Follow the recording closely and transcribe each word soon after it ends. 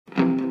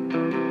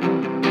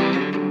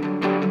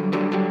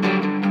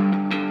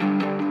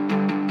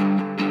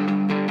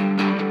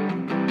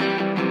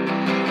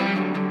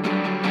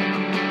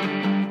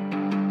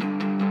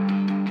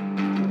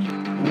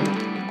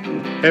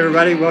Hey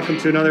everybody, welcome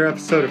to another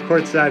episode of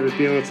Courtside with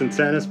Felix and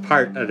Tennis,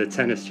 part of the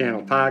Tennis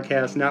Channel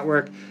Podcast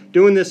Network.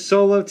 Doing this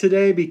solo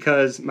today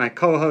because my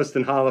co-host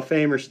and Hall of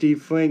Famer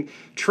Steve Flink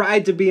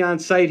tried to be on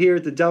site here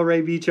at the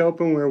Delray Beach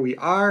Open where we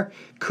are,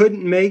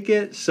 couldn't make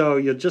it, so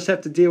you'll just have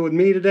to deal with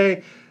me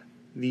today.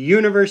 The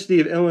University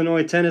of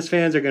Illinois tennis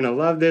fans are going to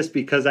love this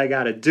because I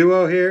got a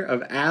duo here of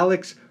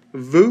Aleks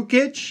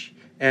Vukic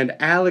and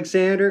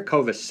Aleksandar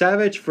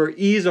Kovacevic. For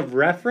ease of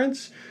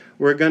reference,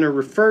 we're going to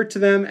refer to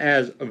them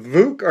as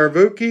Vuk or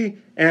Vuki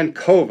and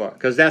Kova,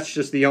 because that's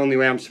just the only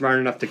way I'm smart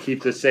enough to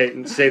keep this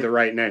say the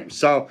right name.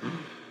 So,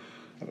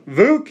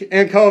 Vuk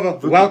and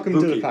Kova, welcome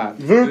to the pod.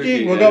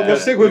 Vuki, we'll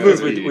stick with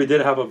Vuki. We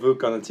did have a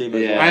Vuk on the team.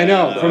 Yeah, I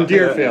know, from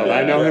Deerfield.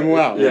 I know him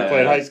well. We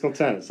played high school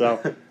tennis.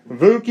 So,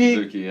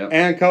 Vuki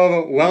and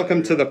Kova,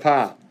 welcome to the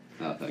pod.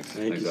 Oh, thanks.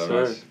 Thank you,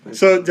 sir.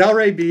 So,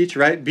 Delray Beach,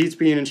 right? Beats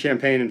being in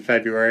Champaign in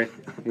February.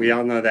 We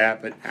all know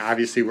that, but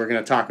obviously we're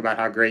going to talk about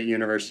how great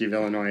University of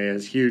Illinois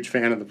is. Huge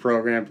fan of the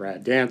program.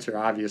 Brad Dancer,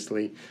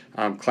 obviously.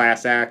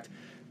 Class act.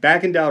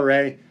 Back in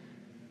Delray,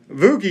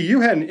 Vuki,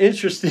 you had an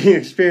interesting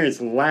experience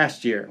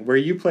last year where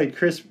you played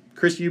Chris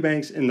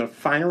Eubanks in the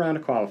final round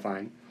of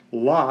qualifying,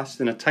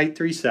 lost in a tight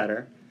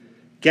three-setter.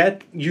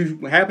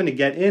 You happened to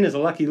get in as a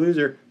lucky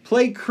loser,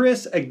 played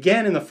Chris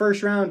again in the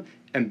first round,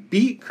 and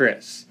beat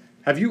Chris.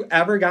 Have you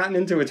ever gotten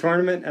into a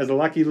tournament as a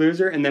lucky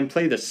loser and then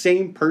play the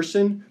same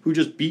person who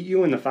just beat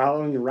you in the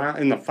following round,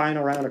 in the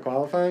final round of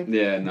qualifying?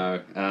 Yeah,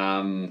 no.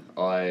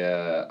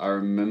 I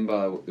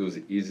remember it was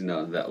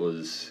Isner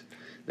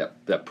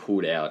that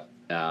pulled out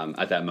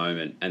at that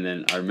moment, and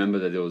then I remember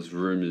that there was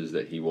rumors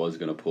that he was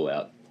going to pull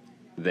out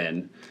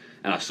then,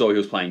 and I saw he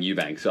was playing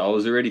Eubanks, so I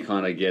was already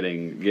kind of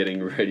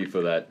getting ready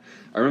for that.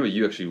 I remember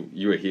you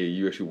were here.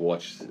 You actually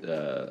watched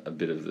a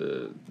bit of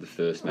the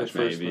first match,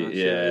 maybe.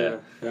 Yeah.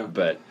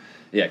 But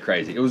yeah,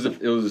 crazy. It was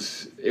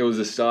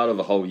the start of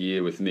the whole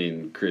year with me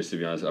and Chris. To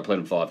be honest, I played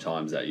him 5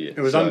 times that year.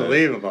 It was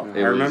unbelievable. I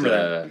remember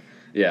that.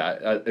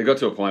 Yeah, it got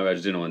to a point where I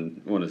just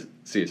didn't want to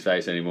see his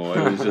face anymore.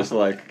 It was just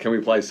like, can we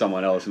play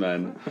someone else,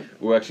 man?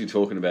 We were actually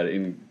talking about it.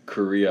 In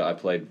Korea, I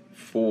played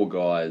 4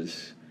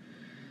 guys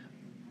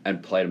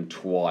and played them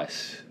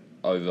twice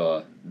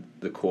over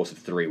the course of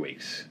 3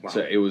 weeks. Wow.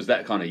 So it was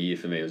that kind of year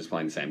for me. I was just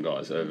playing the same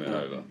guys over and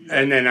over.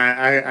 And then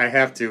I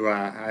have to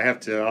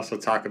also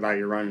talk about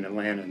your run in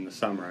Atlanta in the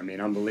summer. I mean,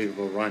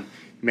 unbelievable run.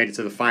 You made it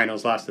to the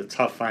finals, lost a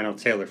tough final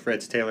to Taylor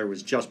Fritz. Taylor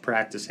was just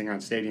practicing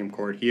on stadium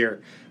court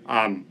here.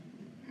 A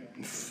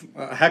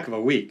heck of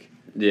a week.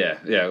 Yeah.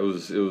 It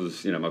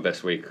was my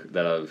best week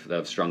that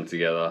I've strung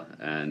together,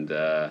 and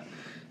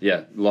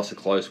lost a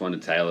close one to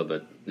Taylor,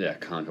 but yeah,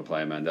 can't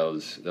complain, man. That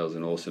was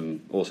an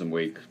awesome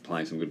week,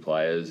 playing some good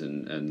players,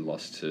 and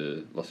lost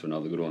to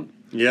another good one.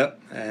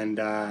 Yep, and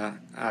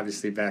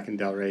obviously back in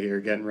Delray here,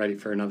 getting ready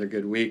for another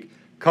good week.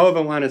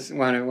 Kova, want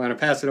to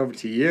pass it over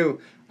to you.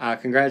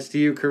 Congrats to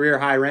you, career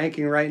high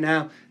ranking right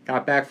now.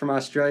 Got back from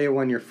Australia,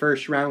 won your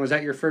first round. Was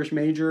that your first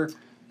major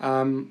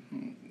round?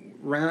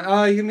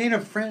 You made a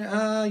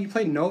friend. You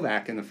played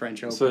Novak in the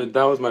French Open. So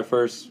that was my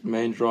first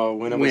main draw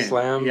win of a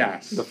slam.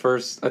 Yes. The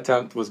first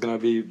attempt was going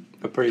to be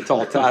a pretty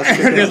tall task.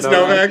 Against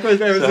Novak.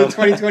 Was in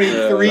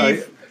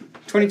 2023.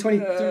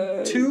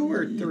 2022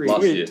 or 3?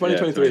 Last year.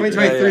 2023.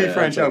 2023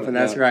 French Open.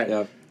 That's right.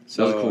 Yeah.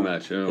 So that was a cool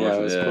match. It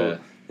was cool.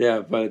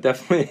 Yeah, but it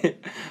definitely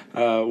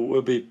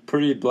would be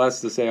pretty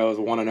blessed to say I was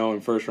 1-0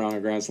 in first round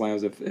of Grand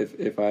Slams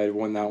if I had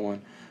won that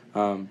one.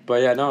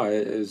 But yeah, no,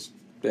 it was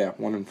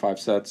 1 in 5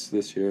 sets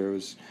this year. It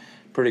was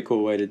a pretty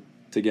cool way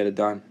to get it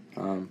done.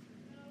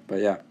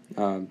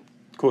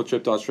 Cool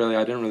trip to Australia.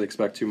 I didn't really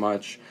expect too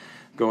much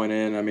going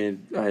in. I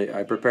mean,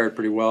 I prepared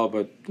pretty well,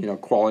 but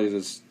quality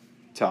is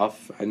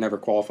tough. I never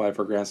qualified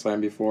for Grand Slam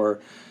before.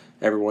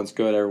 Everyone's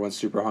good. Everyone's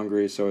super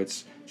hungry. So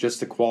it's just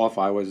to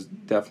qualify was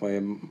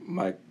definitely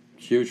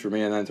huge for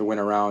me, and then to win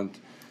a round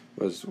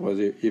was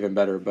even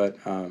better. But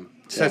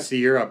sets the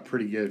year up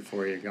pretty good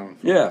for you going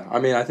forward. Yeah, I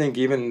mean, I think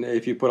even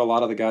if you put a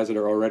lot of the guys that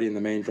are already in the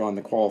main draw in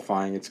the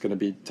qualifying, it's going to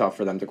be tough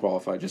for them to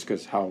qualify just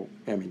because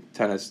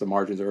tennis, the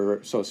margins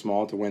are so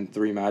small to win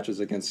 3 matches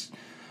against,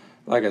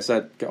 like I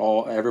said,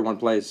 everyone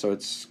plays. So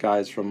it's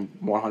guys from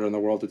 100 in the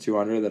world to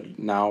 200 that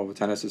now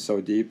tennis is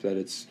so deep that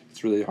it's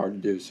really hard to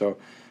do. So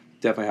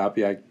definitely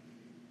happy I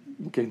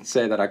can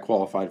say that I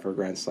qualified for a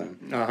Grand Slam.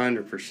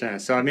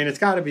 100%. So, I mean, it's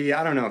got to be,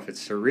 I don't know if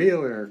it's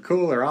surreal or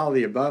cool or all of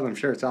the above. I'm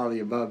sure it's all of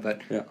the above.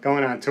 But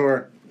going on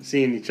tour,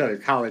 seeing each other,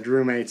 college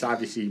roommates,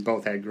 obviously you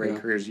both had great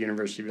careers at the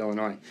University of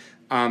Illinois.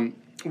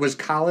 Was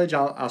college,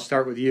 I'll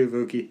start with you,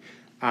 Vuki.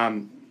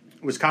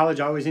 Was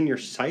college always in your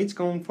sights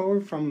going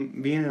forward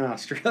from being in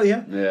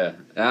Australia? Yeah.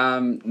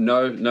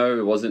 No,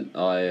 it wasn't.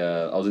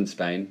 I was in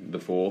Spain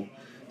before.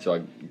 So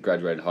I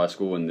graduated high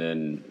school, and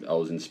then I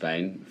was in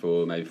Spain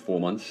for maybe 4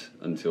 months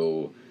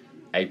until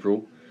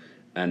April.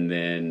 And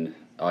then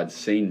I'd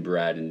seen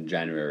Brad in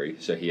January,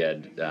 so he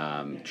had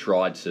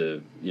tried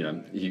to,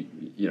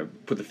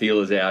 put the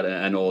feelers out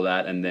and all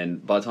that. And then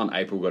by the time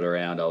April got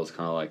around, I was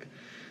kind of like,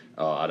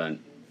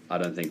 I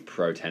don't think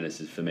pro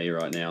tennis is for me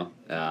right now.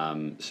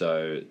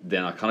 So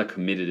then I kind of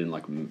committed in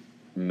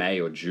May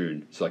or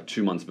June, so like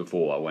 2 months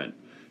before I went.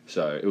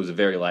 So it was a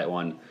very late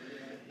one,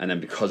 and then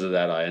because of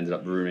that, I ended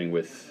up rooming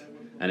with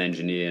an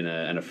engineer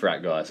and a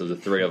frat guy. So it was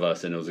the three of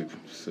us, and it was a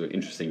sort of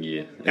interesting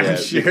year. Yeah,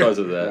 Sure. because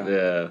of that.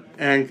 Yeah.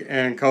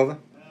 And Kova?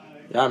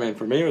 Yeah, I mean,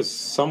 for me, it was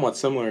somewhat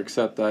similar,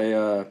 except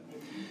I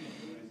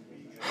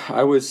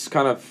was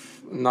kind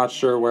of not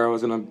sure where I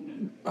was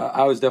going to...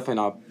 I was definitely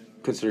not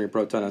considering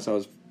pro tennis. I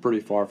was pretty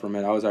far from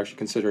it. I was actually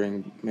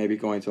considering maybe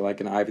going to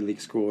like an Ivy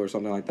League school or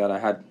something like that. I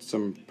had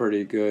some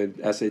pretty good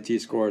SAT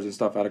scores and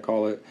stuff out of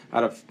college,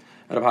 out of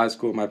high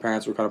school. My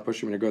parents were kind of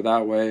pushing me to go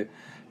that way.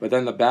 But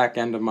then the back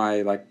end of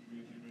my like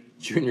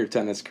junior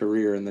tennis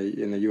career in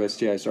the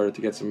UST, I started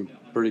to get some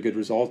pretty good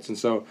results, and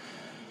so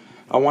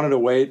I wanted to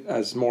wait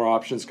as more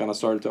options kind of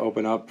started to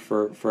open up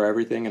for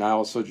everything. And I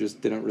also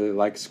just didn't really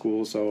like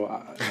school,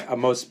 so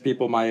most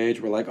people my age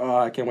were like, oh,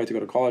 I can't wait to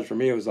go to college. For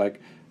me, it was like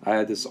I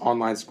had this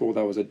online school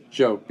that was a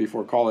joke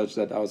before college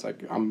that I was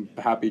like, I'm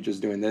happy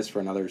just doing this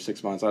for another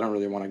 6 months. I don't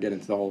really want to get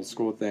into the whole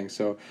school thing.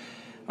 So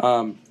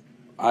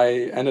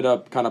I ended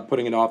up kind of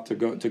putting it off to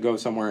go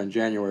somewhere in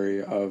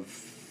January of,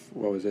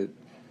 what was it,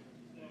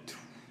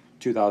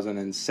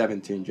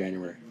 2017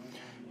 January.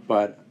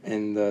 But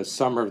in the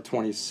summer of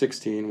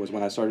 2016 was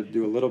when I started to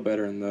do a little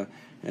better in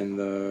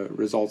the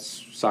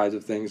results sides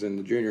of things in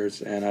the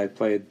juniors, and I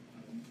played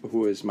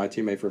who was my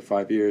teammate for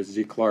 5 years,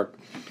 Zeke Clark,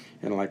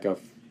 in like a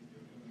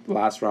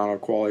last round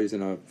of qualies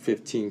in a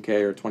 15K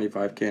or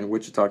 25K in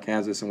Wichita,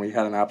 Kansas, and we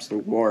had an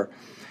absolute war.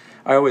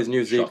 I always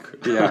knew Zeke.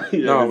 Yeah,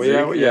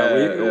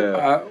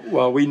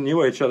 well, we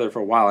knew each other for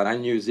a while, and I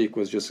knew Zeke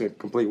was just a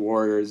complete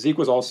warrior. Zeke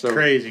was also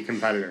crazy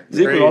competitor.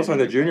 Zeke was also in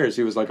the juniors.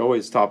 He was like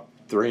always top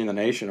 3 in the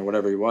nation or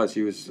whatever he was.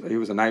 He was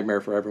a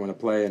nightmare for everyone to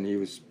play, and he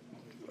was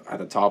at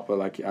the top. But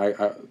like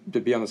I to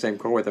be on the same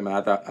court with him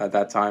at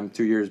that time,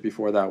 2 years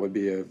before that would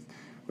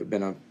have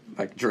been a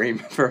like dream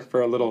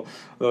for a little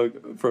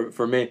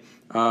for me.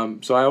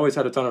 So I always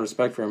had a ton of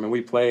respect for him, and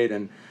we played.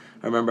 And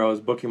I remember I was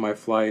booking my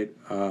flight.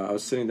 I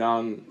was sitting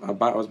down. I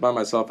was by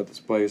myself at this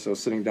place. I was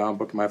sitting down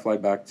booking my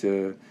flight back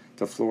to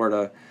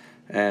Florida,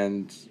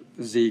 and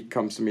Zeke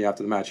comes to me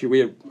after the match. We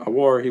had a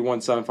war. He won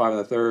 7-5 in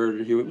the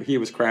third. He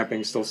was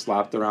cramping, still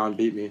slapped around,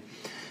 beat me.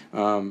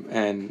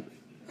 And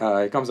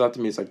he comes up to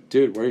me. He's like,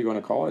 "Dude, where are you going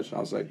to college?" And I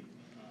was like,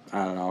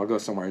 "I don't know. I'll go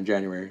somewhere in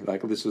January."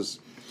 Like this was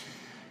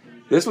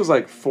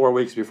like 4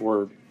 weeks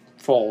before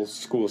fall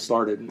school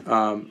started.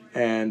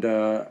 And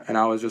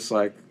I was just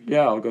like,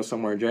 "Yeah, I'll go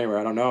somewhere in January.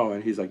 I don't know."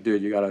 And he's like,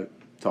 "Dude, you got to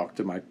talk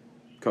to my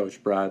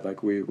coach, Brad.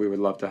 Like we would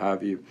love to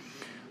have you."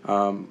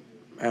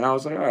 And I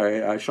was like, all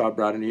right. I shot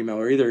Brad an email,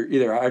 or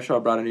either I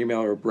shot Brad an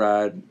email or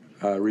Brad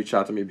reached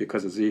out to me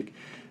because of Zeke.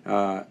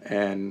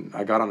 And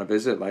I got on a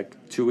visit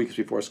like 2 weeks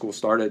before school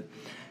started.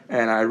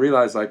 And I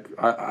realized like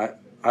I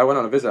went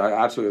on a visit.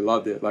 I absolutely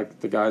loved it. Like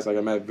the guys, like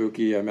I met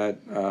Vukic, I met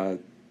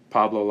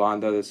Pablo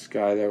Landa, this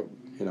guy that,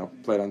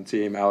 played on the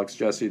team, Aleks,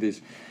 Jesse,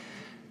 these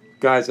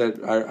guys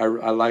that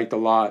I liked a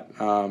lot.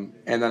 And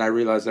then I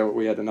realized that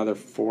we had another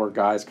 4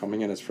 guys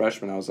coming in as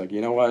freshmen. I was like,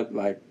 you know what?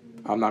 Like,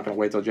 I'm not going to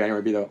wait till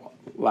January to be the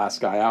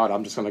last guy out.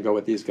 I'm just going to go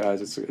with these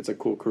guys. It's a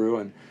cool crew,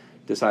 and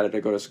decided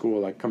to go to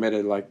school. Like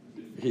committed, like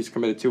he's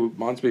committed 2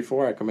 months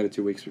before. I committed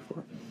 2 weeks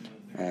before,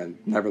 and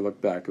never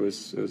looked back. It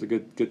was a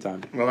good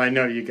time. Well, I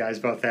know you guys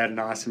both had an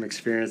awesome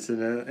experience in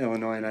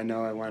Illinois, and I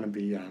know I want to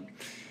be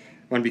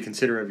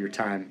considerate of your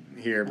time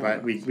here,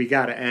 but we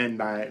got to end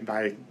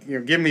by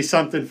give me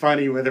something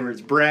funny, whether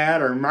it's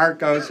Brad or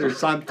Marcos or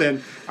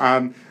something.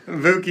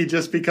 Vuki,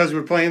 just because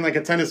we're playing like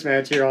a tennis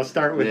match here, I'll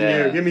start with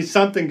you. Give me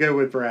something good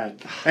with Brad,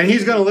 and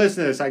he's going to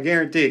listen to this, I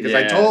guarantee, because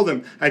I told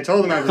him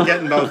I was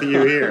getting both of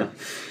you here.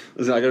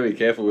 Listen, I got to be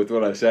careful with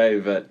what I say,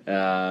 but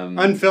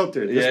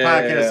unfiltered. This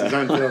podcast is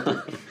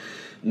unfiltered.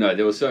 No,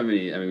 there were so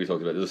many. I mean, we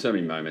talked about there were so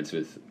many moments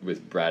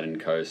with Brad and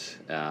Kos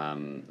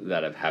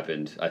that have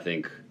happened. I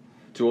think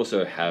to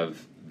also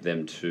have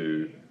them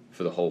two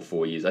for the whole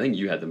 4 years. I think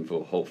you had them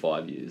for a whole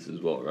 5 years as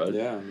well, right?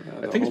 Yeah.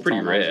 I think it's pretty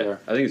rare.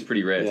 I think it's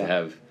pretty rare to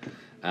have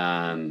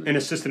an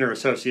assistant or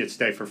associate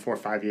stay for 4 or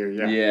 5 years.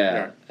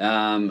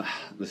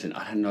 Listen,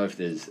 I don't know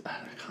if I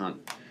can't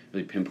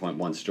really pinpoint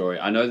one story.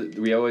 I know that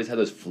we always had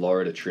those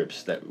Florida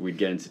trips that we'd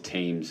get into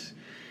teams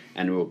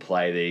and we would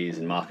play these,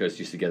 and Marcos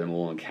used to get them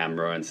all on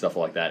camera and stuff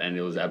like that, and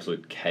it was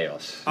absolute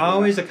chaos.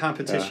 Always a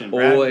competition.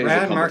 Brad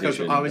and Marcos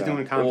were always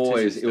doing competition.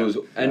 Always, it was,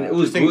 and it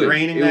was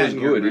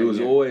good.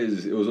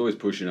 It was always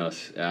pushing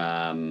us.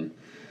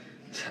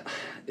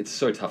 It's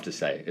so tough to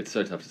say. It's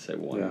so tough to say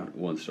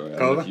one story. I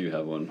don't know if you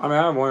have one. I mean,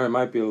 I have one. It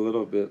might be a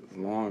little bit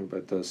long,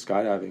 but the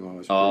skydiving one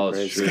was pretty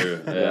crazy. It's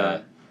true.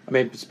 Yeah. I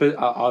mean,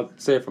 I'll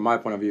say it from my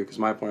point of view, because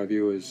my point of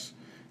view is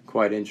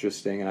quite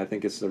interesting, and I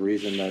think it's the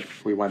reason that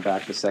we went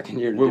back the second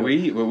year. Were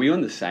we on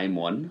the same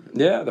one?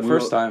 Yeah, the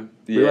first time.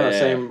 We were on the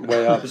same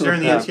way up. Was during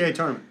the NCAA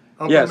tournament.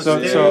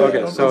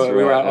 So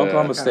we were at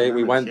Oklahoma State.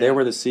 We went. They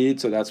were the seed,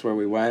 so that's where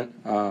we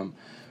went.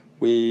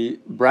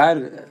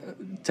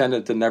 Brad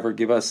tended to never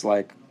give us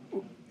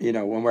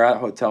when we're at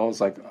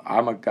hotels. Like,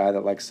 I'm a guy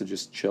that likes to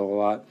just chill a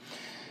lot,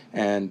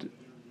 and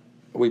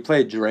we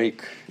played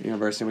Drake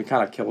University, and we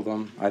kind of killed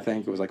them. I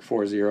think it was like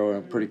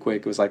 4-0 pretty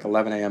quick. It was like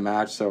 11 a.m.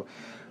 match, so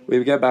we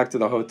would get back to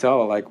the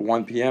hotel at like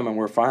 1 p.m. and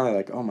we're finally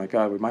like, oh my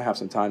God, we might have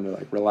some time to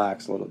like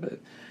relax a little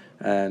bit.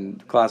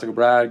 And classical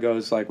Brad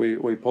goes like,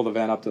 we pull the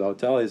van up to the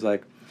hotel. He's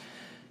like,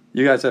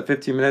 you guys have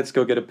 15 minutes,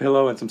 go get a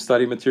pillow and some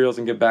study materials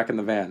and get back in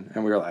the van.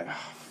 And we were like,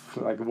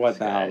 oh, like what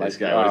now? This Like,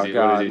 guy, oh what is he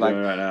God, like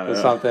doing right now?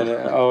 there's something,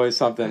 always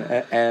something.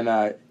 And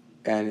at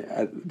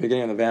the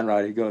beginning of the van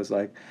ride, he goes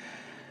like,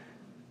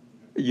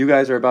 you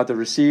guys are about to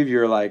receive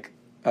your like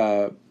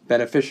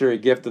beneficiary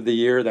gift of the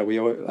year that we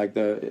like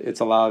it's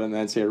allowed in the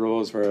NCAA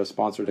rules for a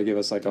sponsor to give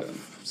us like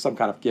some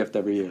kind of gift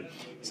every year.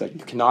 He's like,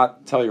 you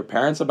cannot tell your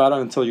parents about it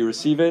until you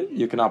receive it.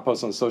 You cannot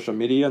post on social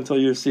media until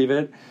you receive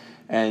it.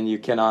 And you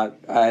cannot,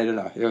 I don't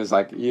know. It was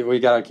like, we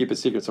got to keep it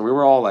secret. So we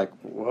were all like,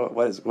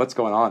 what's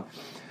going on?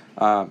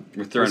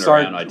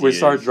 We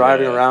started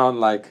driving around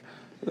like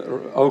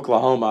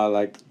Oklahoma,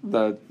 like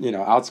the,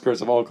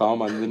 outskirts of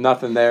Oklahoma, and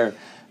nothing there.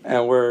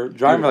 And we're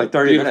driving for like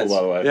 30 minutes.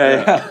 By the way.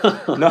 Yeah.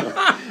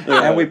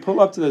 No. And we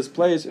pull up to this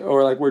place,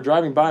 or like we're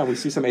driving by and we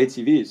see some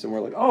ATVs, and we're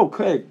like, oh,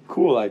 okay,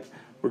 cool. Like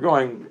we're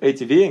going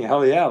ATVing,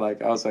 hell yeah.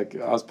 Like I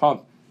was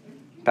pumped.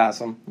 Pass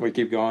them, we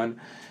keep going.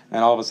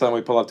 And all of a sudden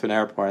we pull up to an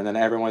airport, and then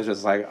everyone's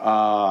just like,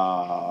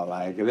 oh,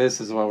 like this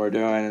is what we're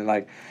doing.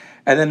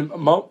 And then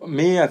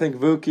me, I think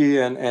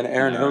Vukic and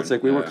Aaron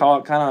Hiltzik, we were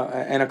kind of,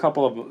 and a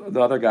couple of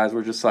the other guys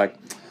were just like,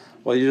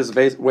 well, you just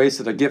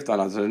wasted a gift on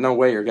us. There's no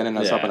way you're getting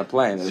us up in a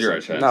plane. Zero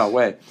chance. No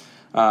way.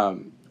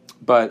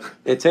 But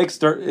it takes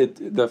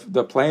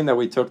the plane that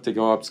we took to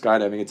go up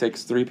skydiving. It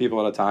takes 3 people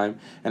at a time,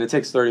 and it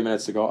takes 30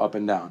 minutes to go up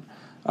and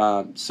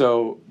down.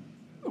 So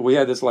we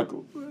had this like.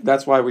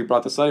 That's why we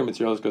brought the study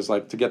materials, because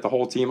like to get the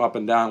whole team up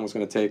and down was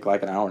going to take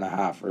like an hour and a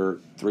half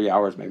or 3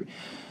 hours maybe.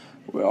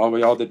 We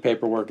all did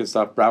paperwork and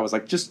stuff. Brad was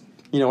like, just,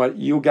 you know what,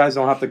 you guys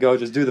don't have to go,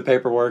 just do the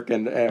paperwork.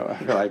 And we're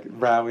like,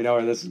 Brad, we know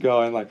where this is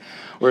going. Like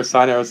we're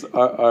signing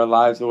our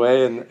lives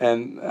away, and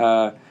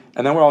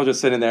then we're all just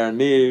sitting there, and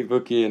me,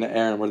 Vukic, and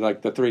Aaron were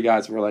like the 3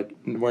 guys. We're like,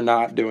 we're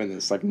not doing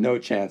this, like no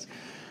chance.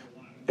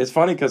 It's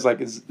funny because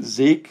like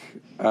Zeke,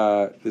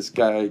 this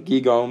guy Guy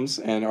Gomes,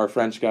 and our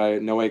French guy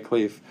Noé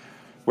Cleef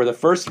were the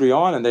first 3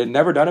 on, and they'd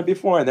never done it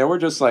before, and they were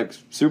just like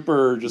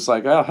super, just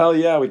like, oh hell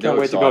yeah, we can't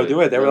wait to go do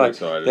it. They were like,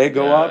 they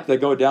go up, they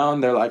go down,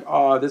 they're like,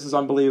 oh, this is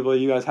unbelievable,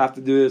 you guys have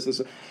to do this.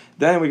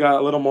 Then we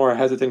got a little more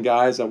hesitant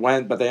guys that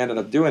went, but they ended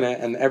up doing it,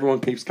 and everyone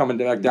keeps coming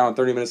back down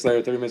 30 minutes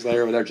later,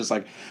 where they're just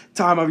like,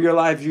 time of your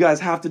life, you guys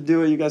have to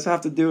do it,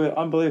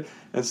 unbelievable.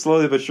 And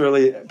slowly but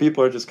surely,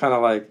 people are just kind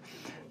of like,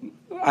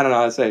 I don't know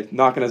how to say,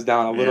 knocking us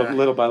down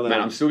little by little.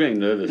 Man, I'm still getting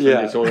nervous. Yeah.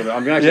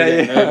 I'm actually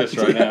getting nervous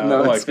right now.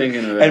 No, like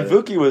thinking about it. And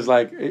Vukic was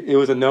like, it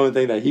was a known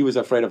thing that he was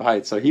afraid of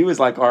heights. So he was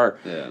like our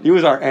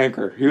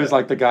anchor. He was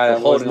like the guy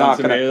that was not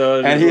going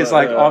to. And he's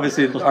like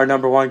obviously our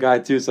number 1 guy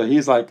too. So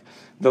he's like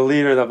the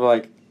leader of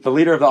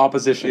the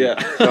opposition.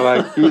 Yeah. So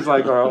like he's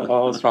like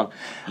all strong.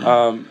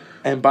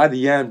 And by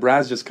the end,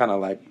 Brad's just kind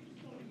of like,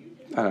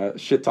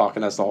 shit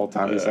talking us the whole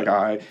time. He's like,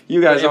 all right,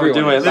 you guys don't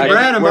do it. Did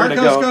Brad and Marcos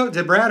go?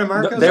 Did Brad and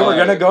Marcos? They were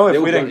going to go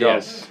if we didn't go.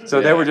 Yes. So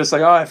they were just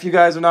like, oh, if you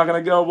guys are not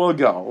going to go, we'll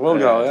go. We'll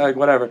go. Like,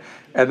 whatever.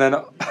 And then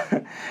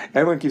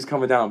everyone keeps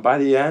coming down. By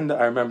the end,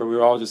 I remember we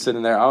were all just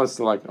sitting there. I was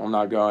still like, I'm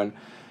not going.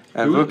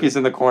 And Vukic's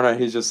in the corner.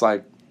 He's just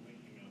like,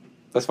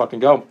 let's fucking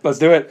go. Let's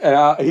do it.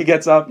 And he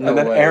gets up, and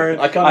then way.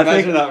 Aaron.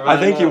 I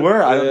think you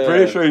were. I'm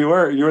pretty sure you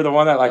were. You were the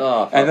one that like.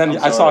 Oh, and then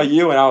I saw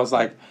you, and I was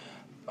like,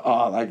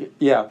 oh, like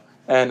yeah.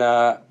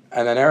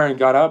 And then Aaron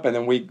got up, and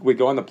then we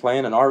go on the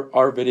plane, and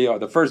our video,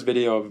 the first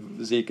video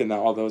of Zeke and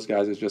all those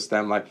guys is just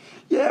them like,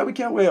 yeah, we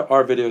can't wait.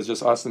 Our video is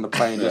just us in the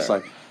plane, just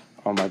like,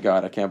 oh my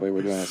God, I can't believe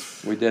we're doing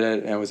this. We did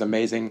it, and it was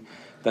amazing.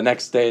 The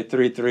next day,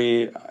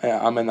 3-3,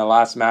 I'm in the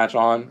last match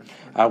on.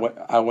 I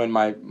win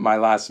my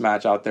last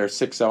match out there,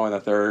 6-0 in the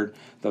third.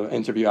 The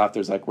interview after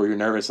is like, were you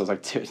nervous? I was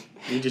like, dude,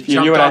 if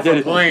you knew what I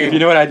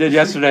did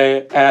yesterday.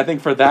 And I think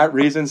for that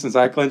reason, since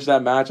I clinched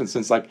that match, and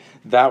since like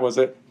that was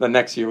it, the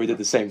next year we did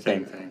the same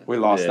thing. We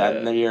lost that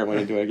in the year, and we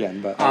didn't do it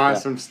again. But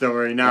awesome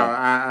story.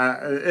 No,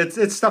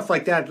 it's stuff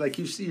like that. Like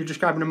you're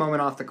describing a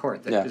moment off the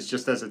court. That it's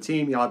just as a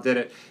team, y'all did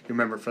it. You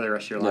remember it for the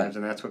rest of your lives,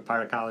 and that's what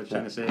Pirate College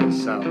tennis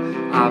is. So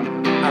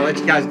I'll let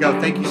you guys go.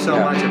 Thank you so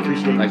much. I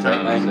appreciate your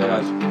time. Thanks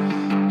so much.